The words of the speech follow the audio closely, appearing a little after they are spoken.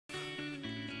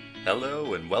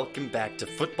Hello and welcome back to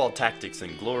Football Tactics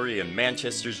and Glory and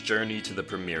Manchester's journey to the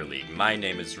Premier League. My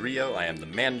name is Rio, I am the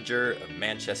manager of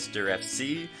Manchester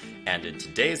FC, and in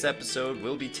today's episode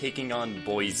we'll be taking on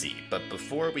Boise. But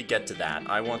before we get to that,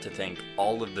 I want to thank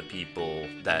all of the people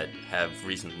that have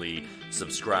recently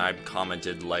subscribed,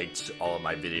 commented, liked all of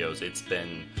my videos. It's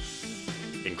been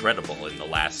incredible in the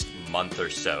last month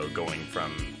or so, going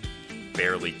from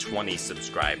barely 20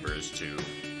 subscribers to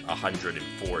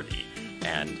 140.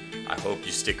 And I hope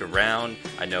you stick around.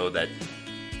 I know that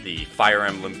the Fire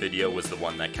Emblem video was the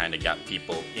one that kind of got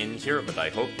people in here, but I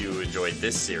hope you enjoyed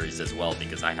this series as well,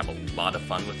 because I have a lot of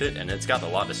fun with it, and it's got a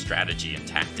lot of strategy and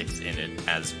tactics in it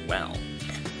as well.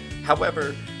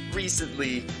 However,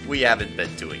 recently, we haven't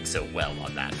been doing so well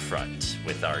on that front,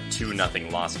 with our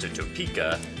 2-0 loss to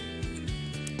Topeka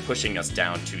pushing us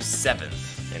down to 7th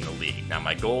in the league. Now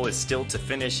my goal is still to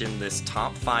finish in this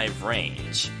top 5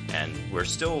 range, and we're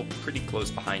still pretty close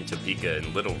behind Topeka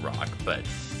and Little Rock, but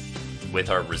with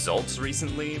our results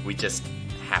recently, we just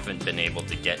haven't been able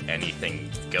to get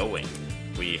anything going.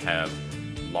 We have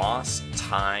lost,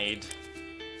 tied,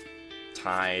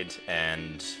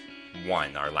 and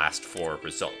won our last 4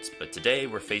 results. But today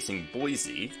we're facing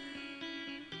Boise,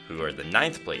 who are the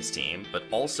 9th place team, but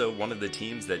also one of the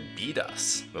teams that beat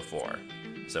us before.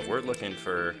 So we're looking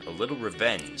for a little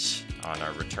revenge on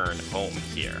our return home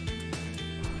here.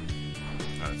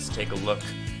 Let's take a look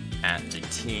at the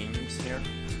teams here.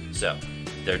 So,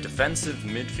 their defensive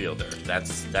midfielder,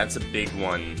 that's a big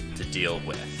one to deal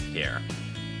with here.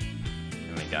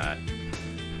 And we got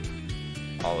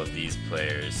all of these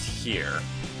players here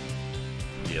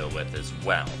to deal with as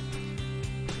well.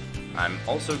 I'm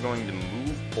also going to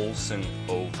move Olsen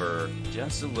over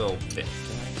just a little bit.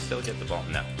 Can I still get the ball?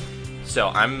 No. So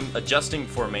I'm adjusting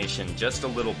formation just a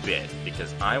little bit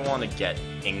because I want to get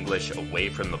English away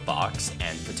from the box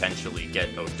and potentially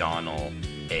get O'Donnell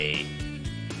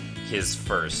his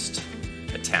first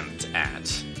attempt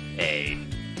at a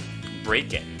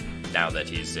break-in now that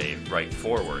he's a right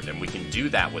forward. And we can do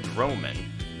that with Roman,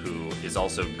 who is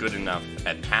also good enough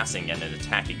at passing and an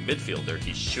attacking midfielder.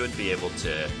 He should be able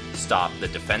to stop the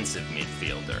defensive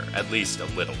midfielder, at least a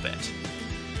little bit.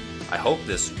 I hope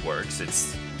this works.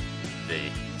 It's the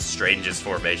strangest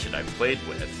formation I've played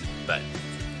with, but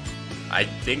I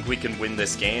think we can win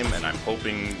this game, and I'm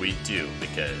hoping we do,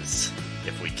 because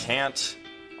if we can't,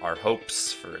 our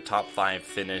hopes for a top 5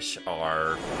 finish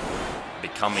are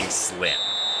becoming slim.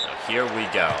 So here we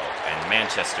go, and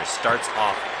Manchester starts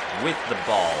off with the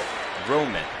ball.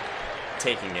 Roman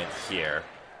taking it here,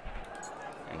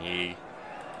 and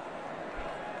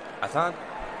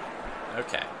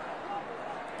okay,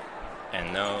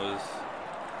 and those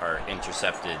are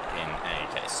intercepted in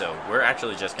any case. So we're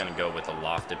actually just going to go with a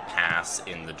lofted pass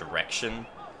in the direction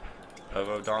of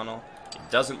O'Donnell. It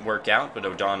doesn't work out, but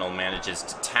O'Donnell manages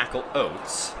to tackle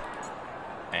Oates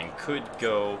and could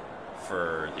go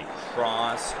for the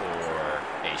cross or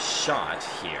a shot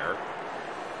here,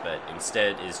 but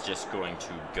instead is just going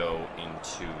to go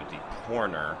into the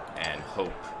corner and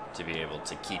hope to be able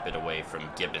to keep it away from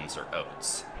Gibbons or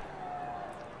Oates.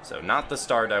 So not the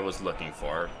start I was looking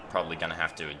for. Probably going to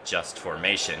have to adjust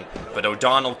formation. But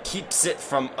O'Donnell keeps it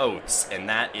from Oates, and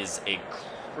that is a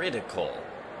critical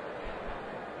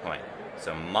point.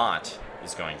 So Mott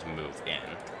is going to move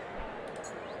in.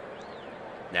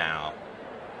 Now,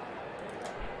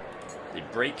 the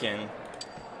break-in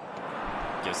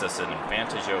gives us an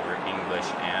advantage over English,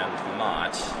 and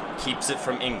Mott keeps it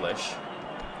from English.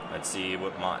 Let's see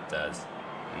what Mott does.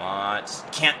 Mott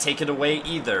can't take it away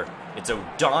either. It's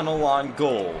O'Donnell on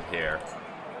goal here.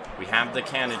 We have the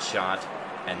cannon shot,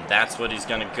 and that's what he's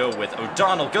going to go with.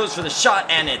 O'Donnell goes for the shot,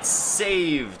 and it's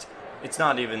saved. It's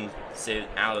not even saved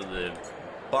out of the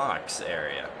box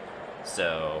area.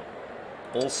 So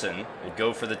Olsen will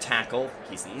go for the tackle.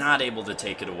 He's not able to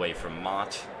take it away from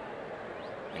Mott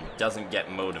and doesn't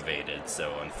get motivated.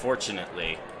 So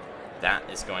unfortunately, that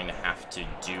is going to have to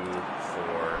do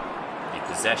for the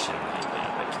possession lately.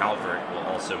 But Calvert will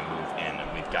also move in,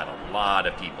 and we've got a lot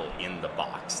of people in the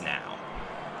box now.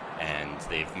 And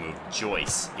they've moved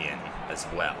Joyce in as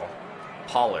well.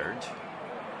 Pollard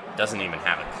doesn't even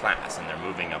have a class, and they're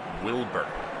moving up Wilburn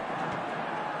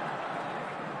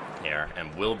here,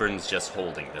 and Wilburn's just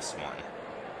holding this one.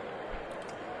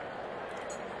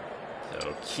 So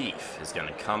O'Keefe is going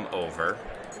to come over,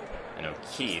 and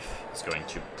O'Keefe is going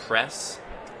to press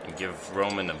and give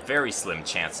Roman a very slim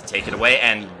chance to take it away,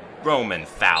 and Roman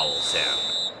fouls him.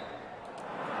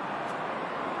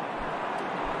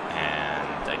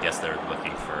 And I guess they're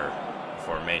looking for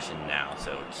formation now,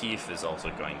 so Keefe is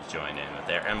also going to join in with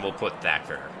there, and we'll put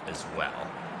Thacker as well.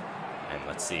 And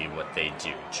let's see what they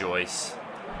do. Joyce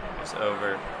goes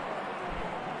over.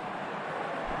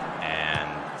 And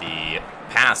the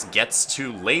pass gets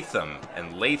to Latham.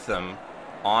 And Latham,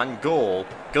 on goal,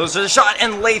 goes for the shot.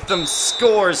 And Latham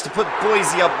scores to put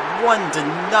Boise up 1-0.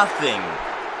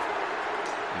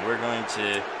 And we're going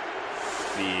to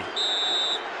be...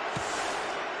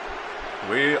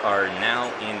 We are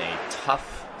now in a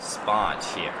tough spot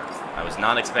here. I was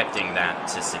not expecting that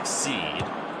to succeed.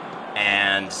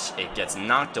 And it gets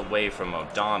knocked away from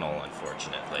O'Donnell,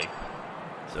 unfortunately.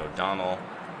 So O'Donnell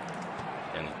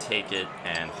going to take it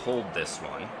and hold this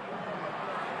one.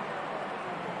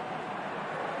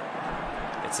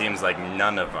 It seems like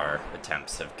none of our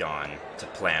attempts have gone to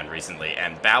plan recently,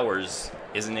 and Bowers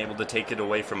isn't able to take it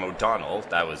away from O'Donnell.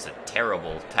 That was a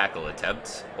terrible tackle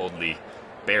attempt, only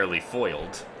barely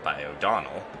foiled by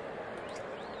O'Donnell.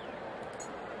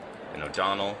 And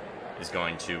O'Donnell is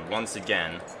going to once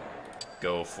again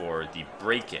go for the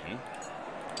break-in.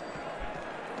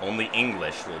 Only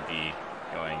English will be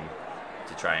going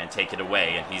to try and take it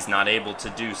away, and he's not able to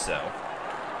do so.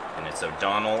 And it's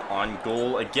O'Donnell on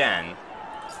goal again.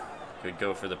 Could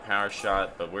go for the power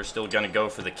shot, but we're still going to go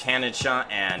for the cannon shot,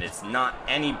 and it's not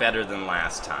any better than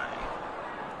last time.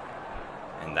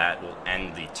 And that will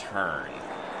end the turn.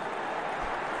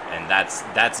 And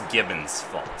that's Gibbons'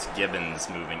 fault. Gibbons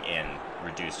moving in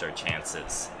reduced our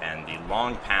chances. And the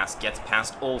long pass gets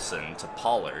past Olsen to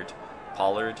Pollard.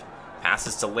 Pollard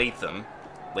passes to Latham.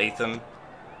 Latham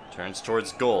turns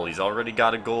towards goal. He's already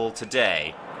got a goal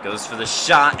today. Goes for the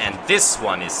shot, and this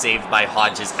one is saved by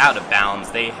Hodges out of bounds.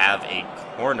 They have a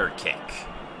corner kick.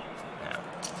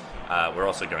 Now, we're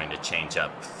also going to change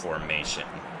up formation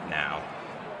now.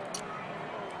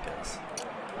 Because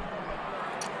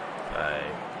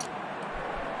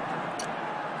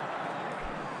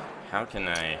how can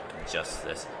I adjust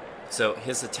this? So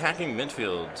his attacking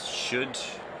midfield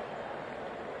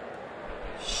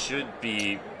should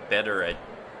be better at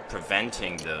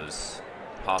preventing those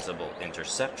possible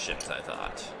interceptions, I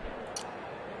thought.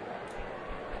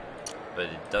 But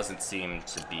it doesn't seem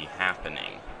to be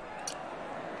happening.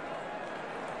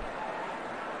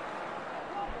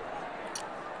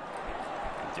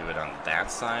 Do it on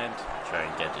that side, try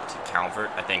and get it to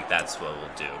Calvert. I think that's what we'll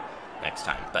do next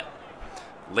time. But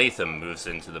Latham moves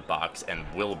into the box, and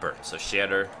Wilburn. So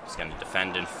Shatter is going to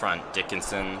defend in front.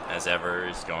 Dickinson, as ever,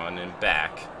 is going in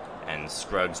back. And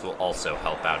Scruggs will also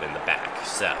help out in the back.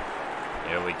 So,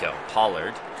 here we go.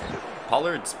 Pollard.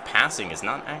 Pollard's passing is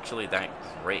not actually that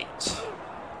great.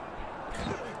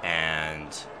 And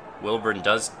Wilburn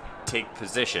does take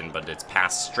position, but it's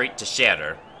passed straight to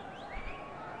Shatter.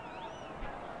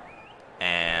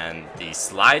 And the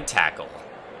slide tackle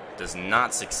does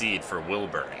not succeed for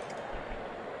Wilburn.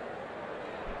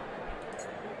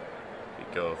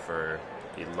 We go for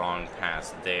the long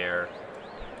pass there.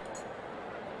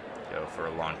 Go for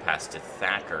a long pass to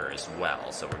Thacker as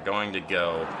well. So we're going to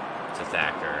go to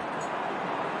Thacker.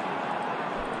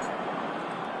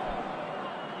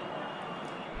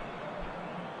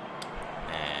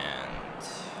 And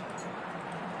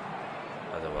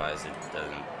otherwise it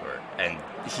doesn't work. And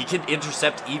he can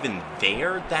intercept even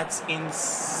there? That's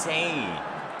insane.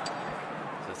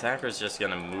 So Thacker's just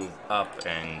going to move up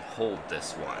and hold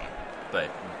this one. But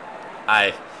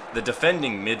the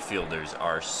defending midfielders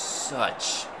are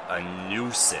such a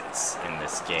nuisance in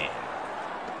this game.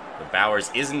 But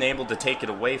Bowers isn't able to take it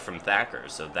away from Thacker,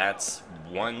 so that's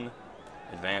one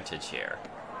advantage here.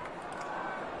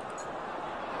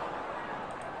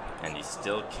 And he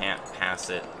still can't pass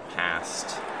it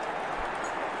past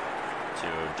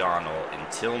to O'Donnell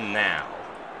until now.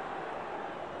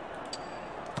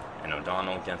 And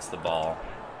O'Donnell gets the ball.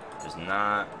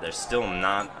 There's still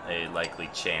not a likely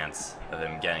chance of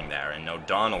him getting there, and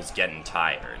O'Donnell's getting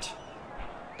tired.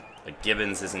 But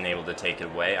Gibbons isn't able to take it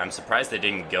away. I'm surprised they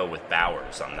didn't go with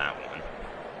Bowers on that one.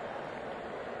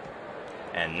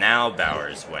 And now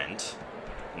Bowers went.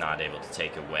 Not able to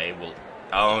take it away.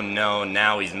 Oh no,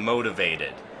 now he's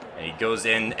motivated. And he goes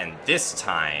in, and this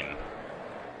time,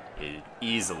 he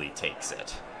easily takes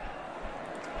it.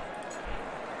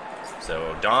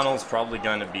 So O'Donnell's probably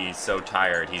going to be so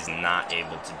tired he's not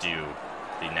able to do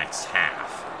the next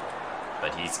half.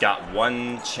 But he's got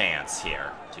one chance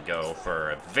here to go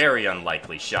for a very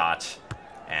unlikely shot,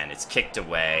 and it's kicked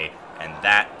away, and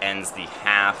that ends the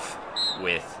half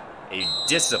with a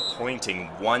disappointing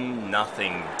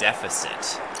 1-0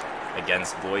 deficit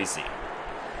against Boise.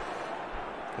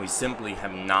 We simply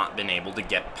have not been able to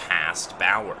get past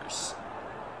Bowers.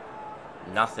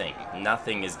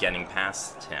 Nothing is getting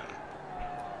past him.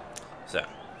 So,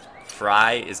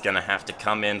 Fry is going to have to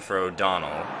come in for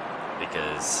O'Donnell,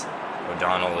 because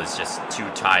O'Donnell is just too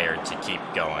tired to keep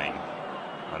going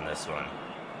on this one.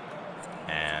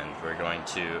 And we're going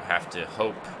to have to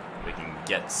hope we can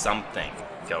get something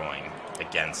going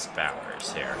against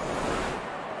Bowers here.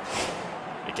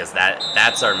 Because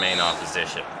that's our main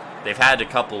opposition. They've had a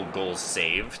couple goals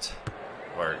saved,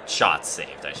 or shots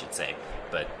saved, I should say,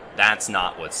 but that's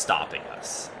not what's stopping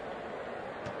us.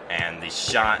 And the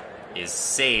shot is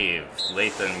saved.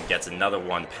 Latham gets another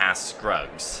one past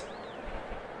Scruggs.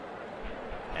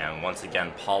 And once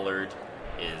again, Pollard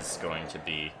is going to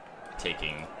be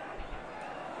taking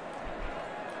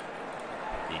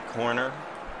the corner.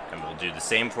 And we'll do the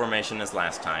same formation as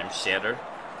last time. Shatter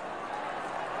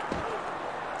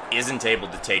isn't able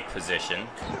to take position.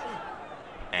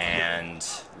 And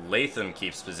Latham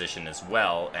keeps position as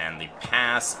well. And the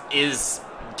pass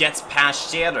gets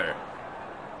past Shatter.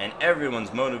 And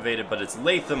everyone's motivated, but it's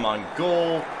Latham on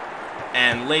goal.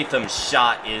 And Latham's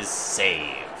shot is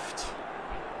saved.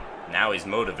 Now he's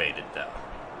motivated, though.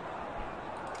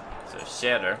 So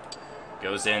Shatter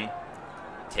goes in,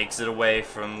 takes it away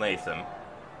from Latham.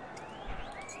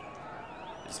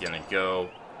 He's going to go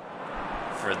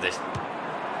for this,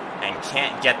 and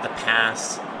can't get the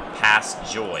pass past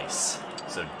Joyce.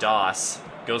 So Doss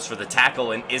goes for the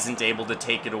tackle and isn't able to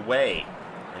take it away.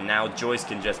 And now Joyce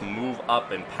can just move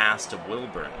up and pass to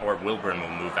Wilburn. Or Wilburn will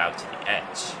move out to the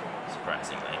edge,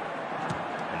 surprisingly.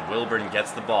 And Wilburn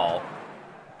gets the ball.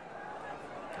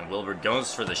 And Wilburn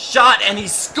goes for the shot, and he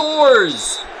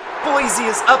scores! Boise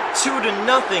is up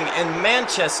 2-0, and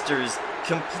Manchester's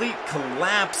complete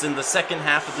collapse in the second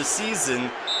half of the season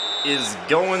is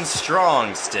going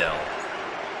strong still.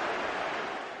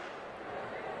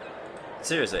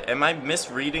 Seriously, am I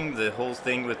misreading the whole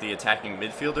thing with the attacking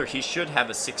midfielder? He should have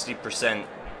a 60%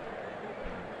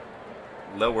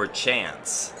 lower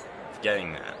chance of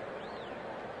getting that.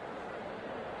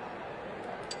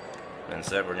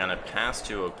 Instead, we're going to pass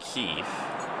to O'Keefe.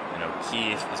 And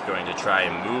O'Keefe is going to try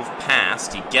and move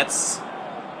past. He gets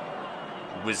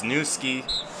Wisniewski,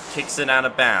 kicks it out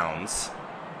of bounds.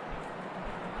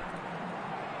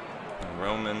 And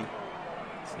Roman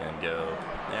is going to go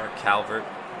there. Calvert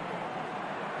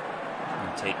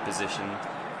and take position.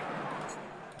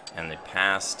 And the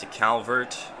pass to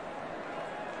Calvert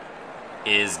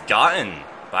is gotten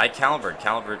by Calvert.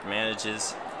 Calvert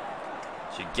manages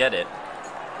to get it.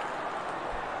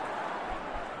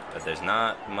 But there's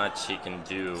not much he can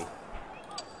do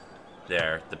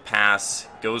there. The pass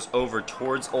goes over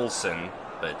towards Olsen,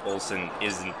 but Olsen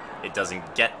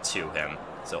doesn't get to him.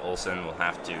 So Olsen will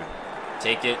have to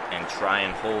take it and try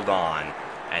and hold on.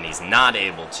 And he's not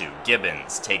able to.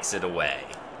 Gibbons takes it away.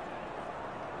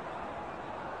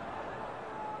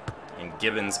 And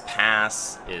Gibbons'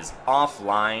 pass is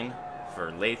offline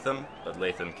for Latham, but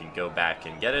Latham can go back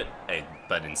and get it.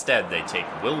 But instead, they take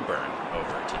Wilburn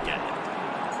over to get it.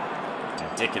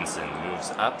 Dickinson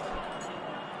moves up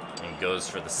and goes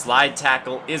for the slide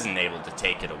tackle, isn't able to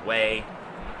take it away,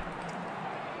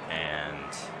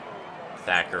 and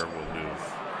Thacker will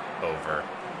move over.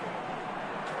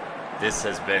 This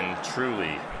has been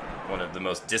truly one of the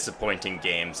most disappointing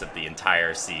games of the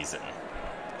entire season.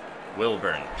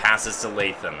 Wilburn passes to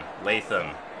Latham.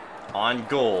 Latham on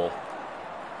goal,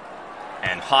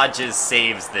 and Hodges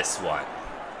saves this one.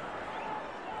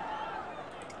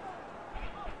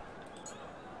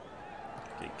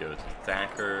 Go to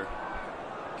Thacker,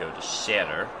 go to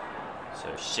Shatter. So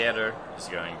Shatter is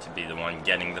going to be the one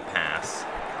getting the pass.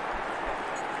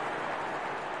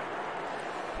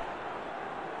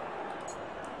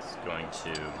 He's going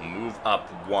to move up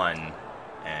one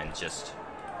and just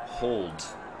hold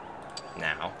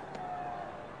now.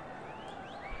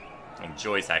 And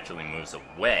Joyce actually moves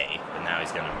away, but now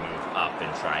he's going to move up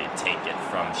and try and take it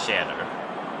from Shatter.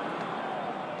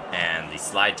 And the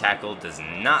slide tackle does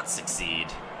not succeed.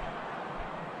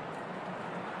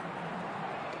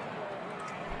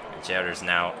 Shatter's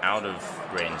now out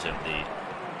of range of the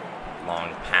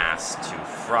long pass to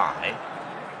Fry.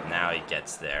 Now he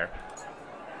gets there.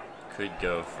 Could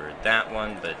go for that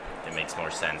one, but it makes more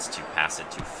sense to pass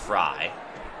it to Fry,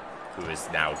 who is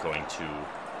now going to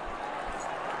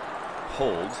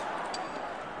hold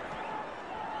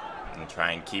and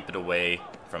try and keep it away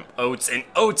from Oates, and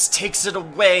Oates takes it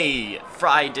away!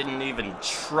 Fry didn't even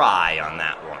try on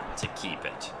that one to keep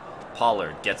it.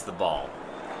 Pollard gets the ball.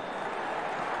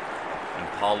 And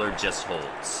Pollard just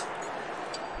holds.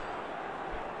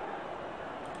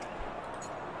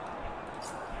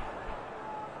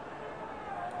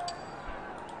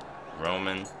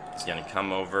 Roman is going to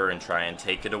come over and try and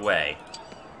take it away.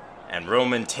 And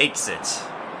Roman takes it.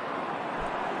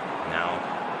 Now,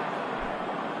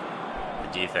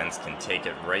 defense can take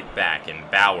it right back, and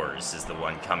Bowers is the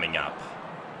one coming up.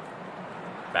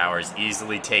 Bowers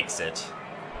easily takes it.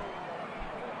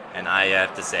 And I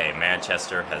have to say,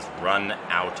 Manchester has run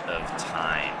out of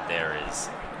time. There is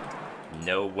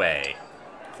no way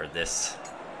for this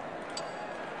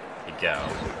to go.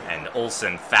 And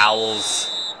Olsen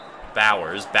fouls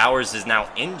Bowers. Bowers is now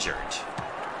injured.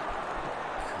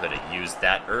 Could have used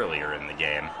that earlier in the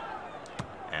game.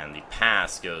 And the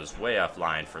pass goes way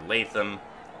offline for Latham.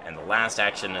 And the last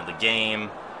action of the game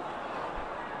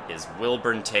is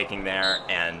Wilburn taking there,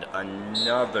 and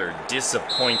another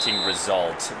disappointing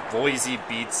result. Boise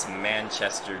beats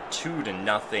Manchester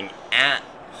 2-0 at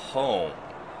home.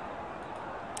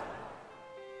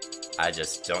 I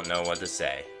just don't know what to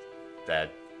say.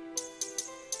 That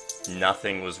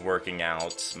nothing was working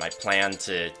out. My plan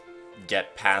to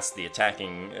get past the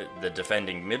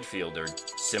defending midfielder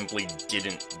simply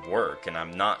didn't work, and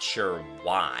I'm not sure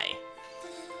why.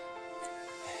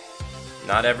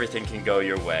 Not everything can go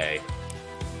your way,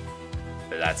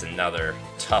 but that's another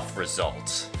tough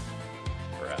result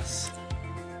for us.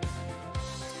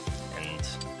 And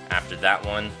after that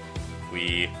one,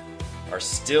 we are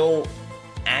still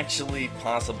actually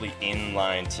possibly in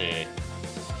line to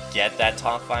get that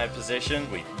top 5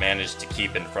 position. We managed to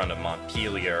keep in front of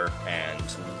Montpelier, and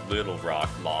Little Rock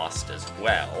lost as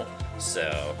well.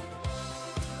 So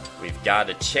we've got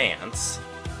a chance,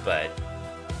 but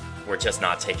we're just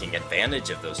not taking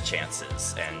advantage of those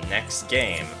chances. And next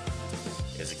game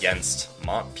is against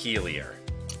Montpelier,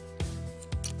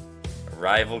 a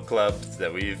rival club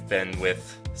that we've been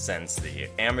with since the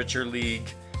amateur league.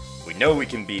 We know we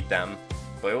can beat them,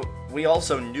 but we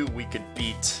also knew we could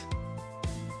beat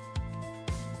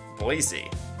Boise,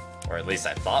 or at least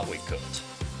I thought we could,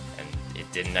 and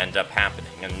it didn't end up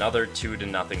happening. Another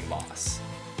 2-0 loss.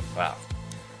 Wow.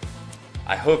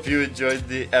 I hope you enjoyed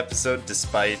the episode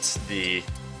despite the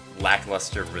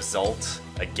lackluster result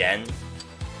again,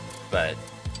 but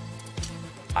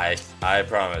I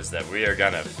promise that we are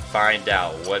gonna find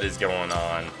out what is going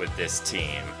on with this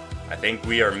team. I think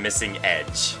we are missing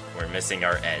edge. We're missing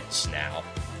our edge now.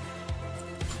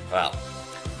 Well,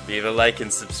 leave a like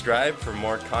and subscribe for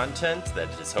more content that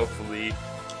is hopefully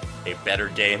a better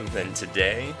game than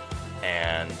today,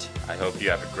 and I hope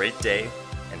you have a great day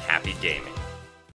and happy gaming.